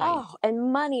at that point. Oh,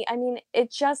 and money. I mean,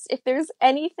 if there's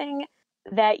anything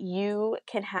that you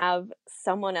can have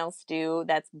someone else do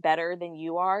that's better than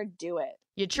you are, do it.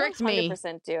 You tricked me.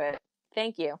 100% do it.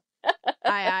 Thank you.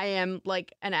 I am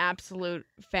like an absolute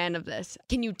fan of this.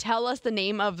 Can you tell us the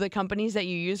name of the companies that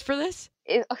you use for this?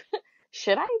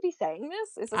 Should I be saying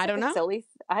this? Is this I don't know. Silly?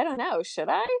 I don't know. Should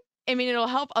I? I mean, it'll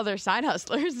help other side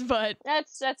hustlers, but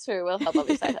that's true. We'll help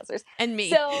other side hustlers and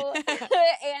me. So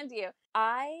and you.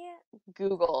 I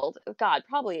Googled,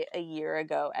 probably a year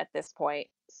ago at this point,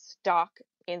 stock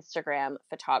Instagram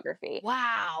photography.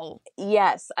 Wow.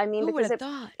 Yes. I mean, who because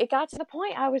it got to the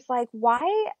point I was like,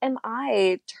 why am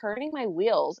I turning my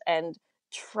wheels and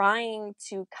trying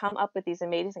to come up with these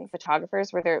amazing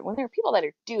photographers when there are people that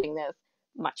are doing this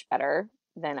much better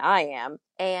than I am?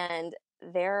 And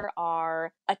there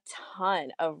are a ton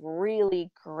of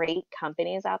really great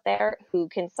companies out there who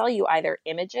can sell you either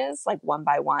images like one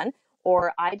by one,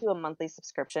 or I do a monthly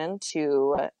subscription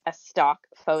to a stock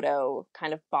photo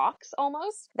kind of box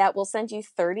almost that will send you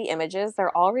 30 images.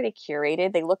 They're already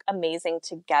curated. They look amazing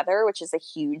together, which is a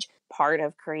huge part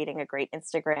of creating a great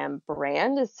Instagram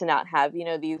brand, is to not have,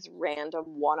 these random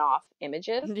one-off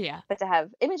images, but to have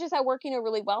images that work,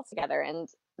 really well together. And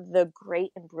the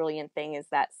great and brilliant thing is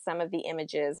that some of the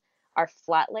images are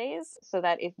flat lays, so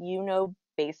that if you know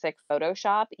basic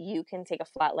Photoshop, you can take a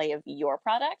flat lay of your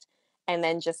product and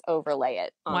then just overlay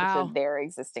it onto their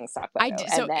existing stock photo.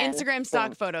 Instagram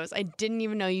stock photos. I didn't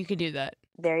even know you could do that.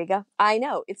 There you go. I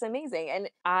know. It's amazing. And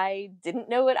I didn't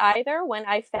know it either. When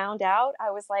I found out,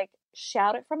 I was like,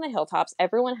 shout it from the hilltops.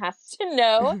 Everyone has to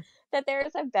know that there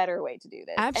is a better way to do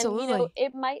this. Absolutely. And,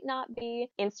 it might not be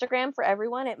Instagram for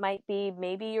everyone. It might be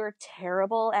maybe you're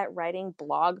terrible at writing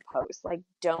blog posts. Like,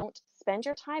 don't spend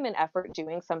your time and effort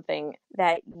doing something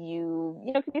that you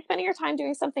could be spending your time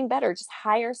doing something better. Just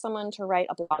hire someone to write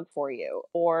a blog for you.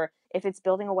 Or if it's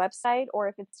building a website, or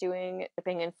if it's doing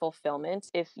shipping and fulfillment,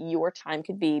 if your time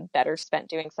could be better spent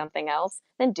doing something else,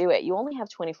 then do it. You only have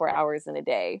 24 hours in a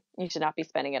day. You should not be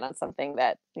spending it on something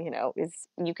that,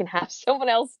 you can have someone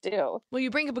else do. Well, you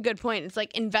bring up a good point. It's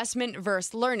like investment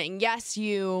versus learning. Yes,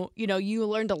 you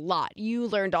learned a lot. You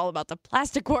learned all about the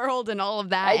plastic world and all of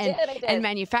that I did. And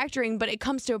manufacturing, but it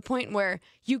comes to a point where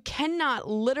you cannot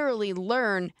literally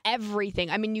learn everything.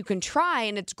 I mean, you can try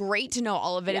and it's great to know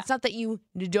all of it. Yeah. It's not that you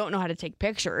don't know how to take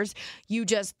pictures. You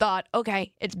just thought,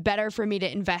 okay, it's better for me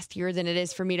to invest here than it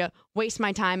is for me to waste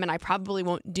my time, and I probably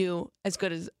won't do as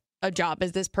good as a job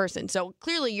as this person. So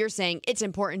clearly you're saying it's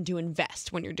important to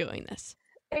invest when you're doing this.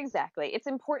 Exactly. It's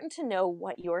important to know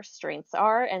what your strengths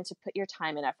are and to put your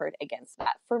time and effort against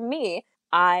that. For me,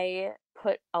 I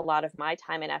put a lot of my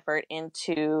time and effort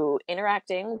into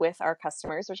interacting with our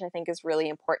customers, which I think is really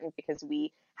important because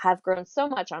we have grown so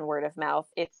much on word of mouth.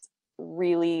 It's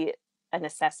really a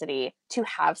necessity to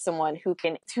have someone who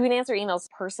can answer emails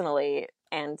personally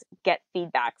and get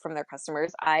feedback from their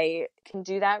customers. I can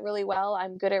do that really well.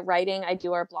 I'm good at writing. I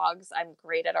do our blogs. I'm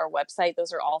great at our website.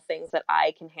 Those are all things that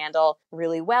I can handle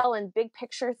really well, and big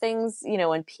picture things,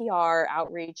 in PR,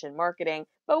 outreach, and marketing.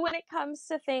 But when it comes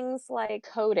to things like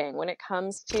coding, when it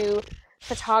comes to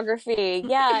photography,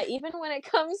 even when it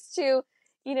comes to,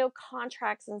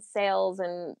 contracts and sales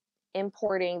and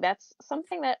importing, that's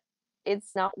something that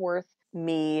it's not worth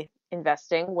me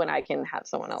investing when I can have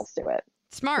someone else do it.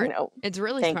 Smart. It's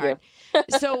really smart.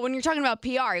 So when you're talking about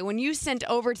PR, when you sent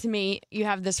over to me, you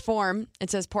have this form. It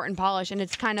says Port and Polish, and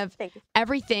it's kind of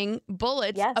everything,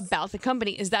 bullets about the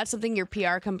company. Is that something your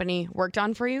PR company worked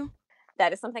on for you?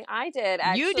 That is something I did,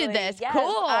 actually. You did this. Yes,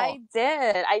 cool. I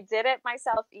did it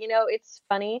myself. It's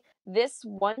funny. This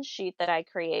one sheet that I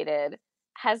created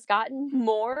has gotten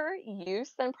more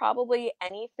use than probably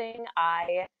anything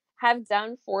I have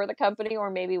done for the company or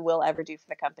maybe will ever do for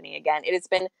the company again. It has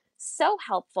been so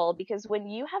helpful because when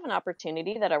you have an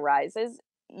opportunity that arises,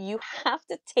 you have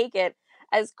to take it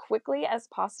as quickly as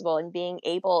possible, and being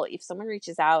able, if someone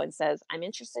reaches out and says, I'm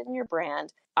interested in your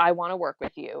brand, I want to work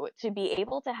with you, to be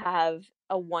able to have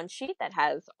a one sheet that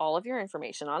has all of your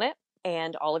information on it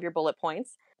and all of your bullet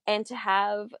points, and to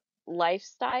have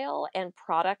lifestyle and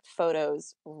product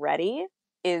photos ready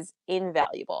is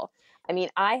invaluable. I mean,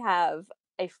 I have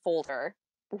a folder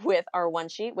with our one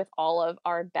sheet with all of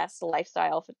our best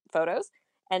lifestyle photos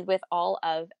and with all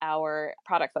of our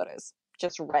product photos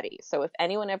just ready. So if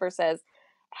anyone ever says,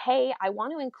 hey, I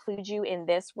want to include you in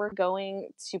this, we're going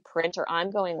to print or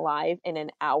I'm going live in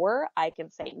an hour, I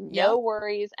can say no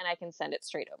worries and I can send it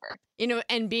straight over.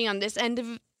 And being on this end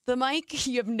of the mic,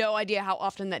 you have no idea how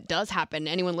often that does happen.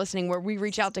 Anyone listening, where we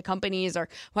reach out to companies or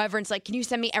whoever, it's like, can you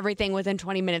send me everything within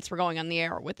 20 minutes? We're going on the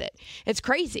air with it. It's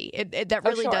crazy. That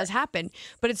really does happen.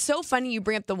 But it's so funny you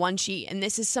bring up the one sheet, and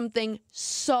this is something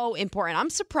so important.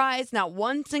 I'm surprised not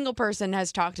one single person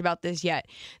has talked about this yet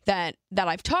that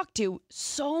I've talked to.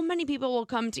 So many people will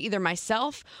come to either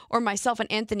myself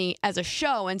and Anthony as a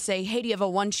show and say, hey, do you have a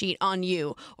one sheet on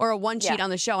you or a one sheet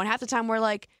on the show? And half the time we're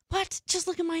like, what? Just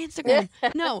look at my Instagram.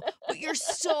 No, but you're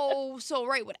so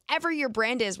right. Whatever your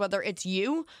brand is, whether it's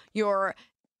you, your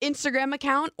Instagram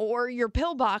account, or your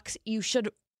pillbox, you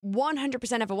should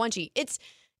 100% have a one sheet.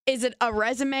 Is it a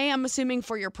resume, I'm assuming,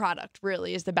 for your product,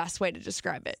 really, is the best way to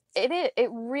describe it? It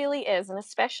really is. And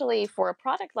especially for a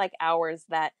product like ours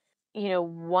that,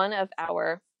 one of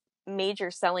our major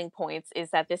selling points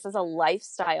is that this is a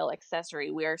lifestyle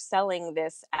accessory. We are selling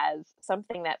this as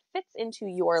something that fits into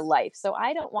your life. So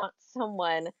I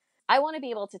want to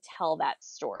be able to tell that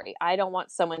story. I don't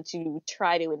want someone to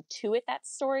try to intuit that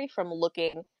story from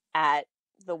looking at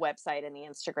the website and the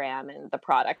Instagram and the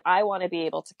product. I want to be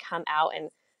able to come out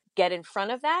and get in front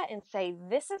of that and say,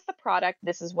 this is the product,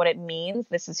 this is what it means,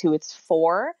 this is who it's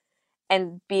for,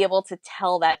 and be able to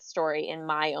tell that story in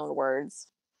my own words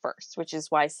first, which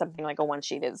is why something like a one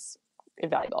sheet is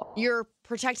invaluable. You're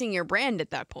protecting your brand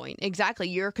at that point. Exactly.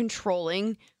 You're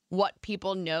controlling what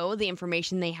people know, the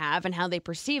information they have, and how they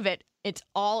perceive it. It's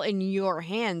all in your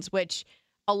hands, which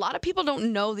a lot of people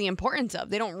don't know the importance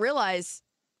of. They don't realize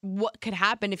what could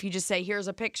happen if you just say, here's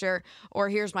a picture or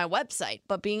here's my website.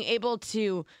 But being able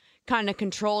to kind of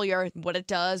control what it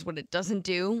does, what it doesn't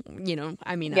do. In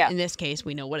this case,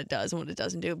 we know what it does and what it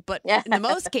doesn't do. But in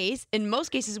most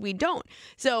cases, we don't.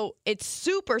 So it's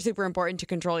super, super important to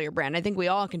control your brand. I think we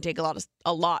all can take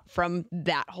a lot from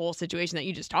that whole situation that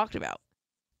you just talked about.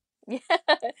 Yeah.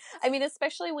 I mean,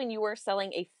 especially when you are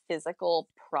selling a physical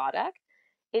product,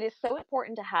 it is so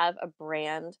important to have a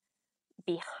brand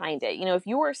behind it.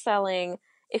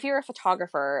 If you're a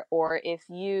photographer, or if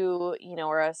you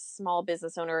are a small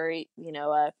business owner,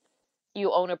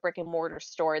 you own a brick and mortar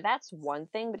store, that's one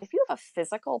thing. But if you have a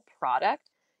physical product,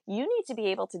 you need to be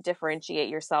able to differentiate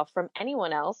yourself from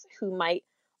anyone else who might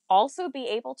also be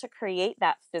able to create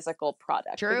that physical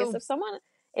product. True. Because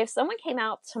if someone came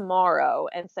out tomorrow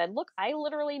and said, look, I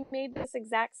literally made this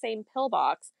exact same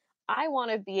pillbox, I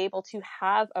want to be able to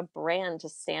have a brand to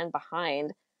stand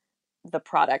behind the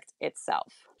product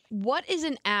itself. What is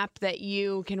an app that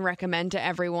you can recommend to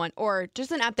everyone, or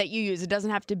just an app that you use? It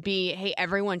doesn't have to be, hey,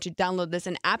 everyone should download this.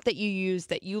 An app that you use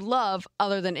that you love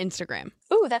other than Instagram.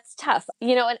 Ooh, that's tough.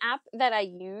 An app that I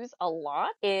use a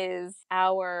lot is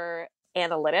our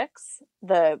analytics,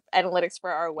 the analytics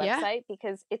for our website,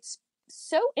 because it's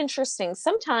so interesting.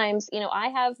 Sometimes, I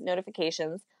have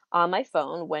notifications on my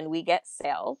phone when we get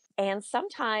sales, and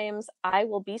sometimes I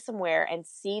will be somewhere and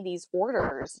see these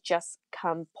orders just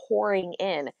come pouring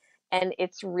in. And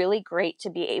it's really great to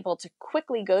be able to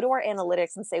quickly go to our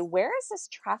analytics and say, where is this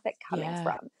traffic coming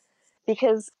from?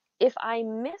 because if I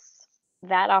miss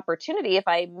that opportunity, if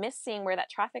I miss seeing where that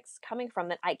traffic's coming from,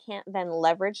 then I can't then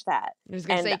leverage that. I was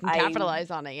going to say, you can capitalize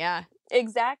on it, yeah.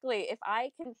 Exactly. If I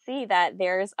can see that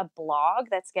there's a blog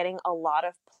that's getting a lot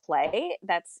of play,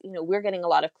 that's, we're getting a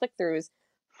lot of click-throughs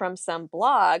from some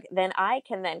blog, then I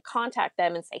can then contact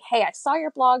them and say, hey, I saw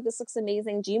your blog. This looks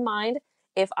amazing. Do you mind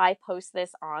if I post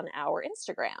this on our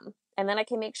Instagram? And then I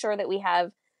can make sure that we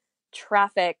have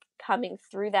traffic coming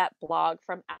through that blog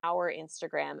from our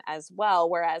Instagram as well.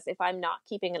 Whereas if I'm not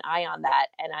keeping an eye on that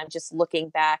and I'm just looking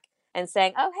back and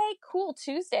saying, oh, hey, cool,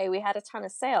 Tuesday, we had a ton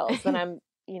of sales, then I'm,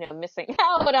 missing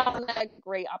out on that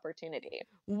great opportunity.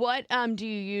 What do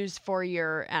you use for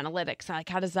your analytics? Like,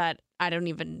 how does that, I don't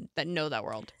even know that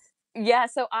world. Yeah,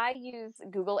 so I use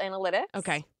Google Analytics.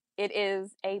 Okay. It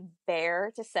is a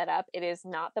bear to set up. It is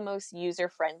not the most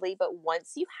user-friendly, but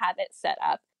once you have it set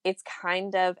up, it's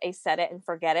kind of a set it and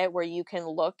forget it where you can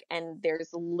look and there's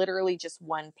literally just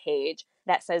one page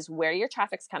that says where your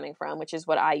traffic's coming from, which is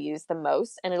what I use the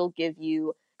most. And it'll give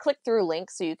you click-through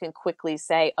links so you can quickly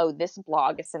say, oh, this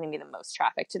blog is sending me the most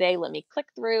traffic today. Let me click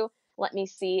through. Let me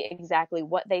see exactly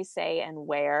what they say and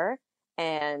where.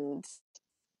 And,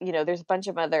 there's a bunch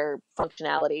of other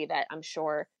functionality that I'm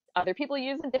sure other people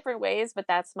use in different ways, but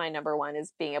that's my number one,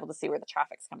 is being able to see where the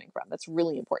traffic's coming from. That's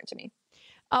really important to me.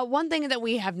 One thing that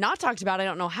we have not talked about, I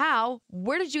don't know how,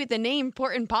 where did you get the name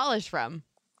Port and Polish from?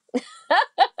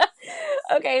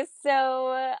 Okay,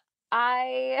 so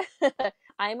I'm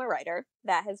a writer.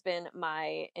 That has been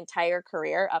my entire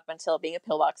career up until being a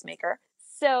pillbox maker.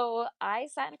 So I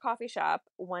sat in a coffee shop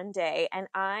one day and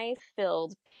I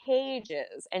filled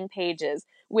pages and pages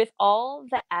with all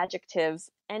the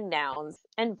adjectives and nouns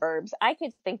and verbs I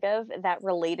could think of that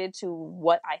related to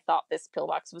what I thought this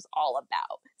pillbox was all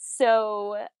about.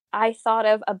 So I thought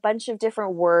of a bunch of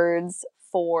different words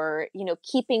for,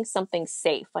 keeping something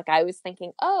safe. Like I was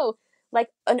thinking, oh, like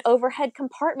an overhead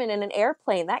compartment in an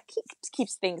airplane, that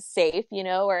keeps things safe,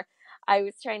 or I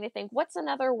was trying to think, what's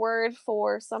another word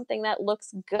for something that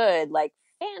looks good, like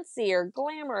fancy or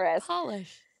glamorous?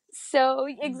 Polish. So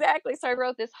exactly. So I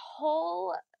wrote this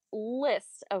whole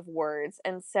list of words.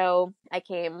 And so I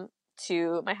came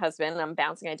to my husband and I'm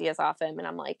bouncing ideas off him. And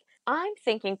I'm like, I'm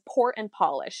thinking port and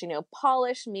polish,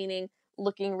 polish meaning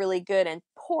looking really good, and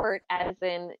port as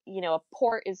in, a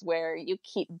port is where you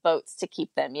keep boats to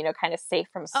keep them, kind of safe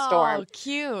from a storm. Oh,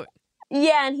 cute.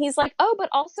 Yeah. And he's like, oh, but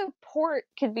also port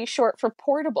could be short for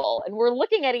portable. And we're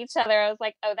looking at each other. I was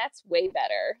like, oh, that's way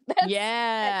better. That's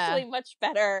actually much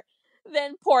better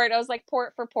than port. I was like,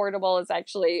 port for portable is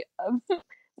actually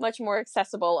much more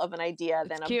accessible of an idea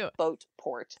than a boat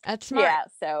port. That's smart. Yeah.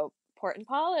 So port and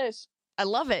polish. I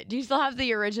love it. Do you still have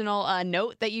the original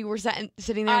note that you were sitting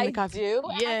there in the coffee? I do,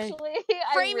 actually.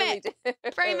 Frame I really it.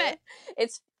 Frame it.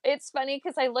 It's funny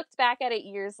because I looked back at it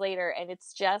years later and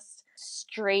it's just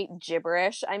straight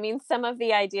gibberish. I mean, some of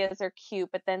the ideas are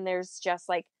cute, but then there's just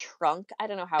like trunk. I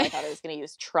don't know how I thought I was going to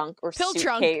use trunk or pill suitcase.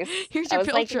 Trunk. Here's your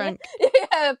pill trunk.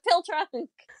 Yeah, pill trunk.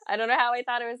 I don't know how I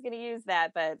thought I was going to use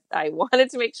that, but I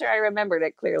wanted to make sure I remembered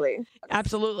it clearly.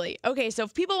 Absolutely. Okay, so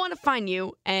if people want to find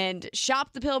you and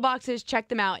shop the pillboxes, check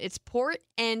them out. It's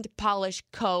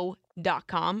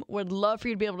portandpolishco.com. Would love for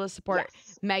you to be able to support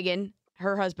Megan,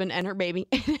 her husband, and her baby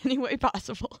in any way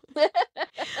possible.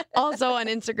 Also on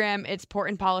Instagram, it's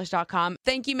portandpolish.com.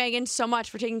 Thank you, Megan, so much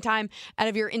for taking time out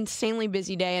of your insanely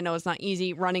busy day. I know it's not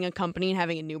easy running a company and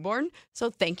having a newborn,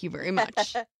 so thank you very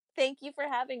much. Thank you for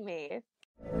having me.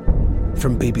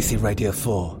 From BBC Radio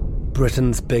 4,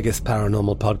 Britain's biggest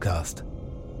paranormal podcast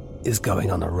is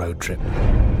going on a road trip.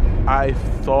 I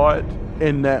thought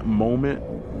in that moment,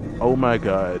 oh my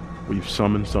God, we've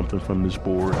summoned something from this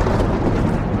board.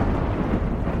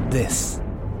 This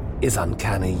is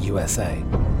Uncanny USA.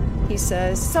 He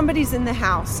says, somebody's in the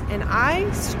house, and I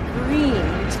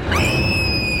screamed.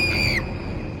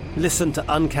 Listen to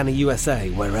Uncanny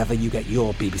USA wherever you get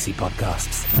your BBC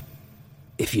podcasts,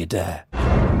 if you dare.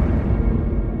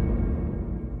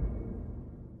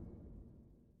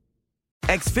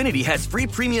 Xfinity has free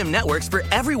premium networks for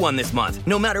everyone this month,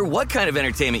 no matter what kind of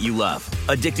entertainment you love.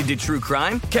 Addicted to true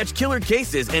crime? Catch killer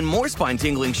cases and more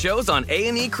spine-tingling shows on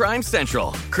A&E Crime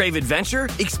Central. Crave adventure?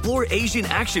 Explore Asian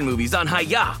action movies on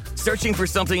Hi-YAH. Searching for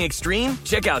something extreme?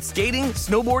 Check out skating,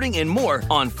 snowboarding, and more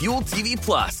on Fuel TV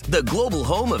Plus, the global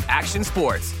home of action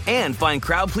sports. And find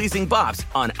crowd-pleasing bops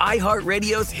on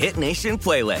iHeartRadio's Hit Nation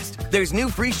playlist. There's new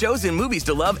free shows and movies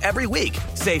to love every week.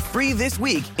 Say free this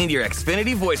week in your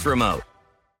Xfinity voice remote.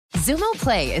 Xumo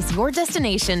Play is your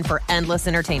destination for endless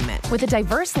entertainment. With a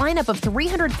diverse lineup of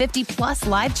 350-plus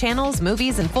live channels,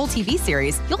 movies, and full TV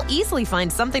series, you'll easily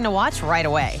find something to watch right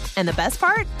away. And the best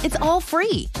part? It's all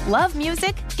free. Love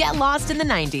music? Get lost in the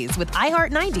 90s with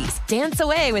iHeart 90s, dance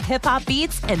away with hip-hop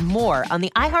beats, and more on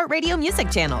the iHeartRadio music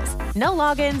channels. No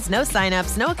logins, no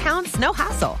signups, no accounts, no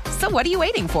hassle. So what are you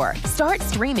waiting for? Start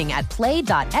streaming at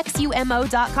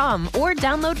play.xumo.com or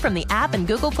download from the app and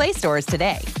Google Play stores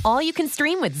today. All you can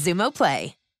stream with Xumo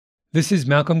Play. This is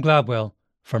Malcolm Gladwell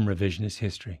from Revisionist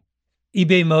History.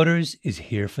 eBay Motors is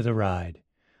here for the ride.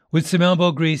 With some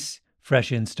elbow grease,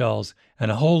 fresh installs,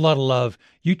 and a whole lot of love,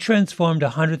 you transformed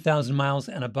 100,000 miles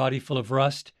and a body full of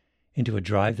rust into a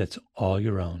drive that's all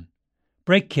your own.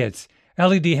 Brake kits,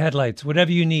 LED headlights,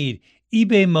 whatever you need,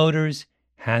 eBay Motors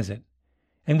has it.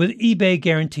 And with eBay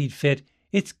Guaranteed Fit,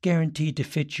 it's guaranteed to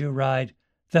fit your ride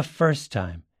the first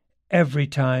time, every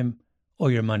time,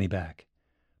 or your money back.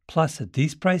 Plus, at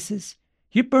these prices,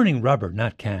 you're burning rubber,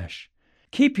 not cash.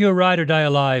 Keep your ride or die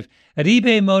alive at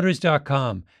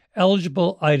ebaymotors.com.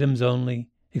 Eligible items only.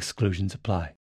 Exclusions apply.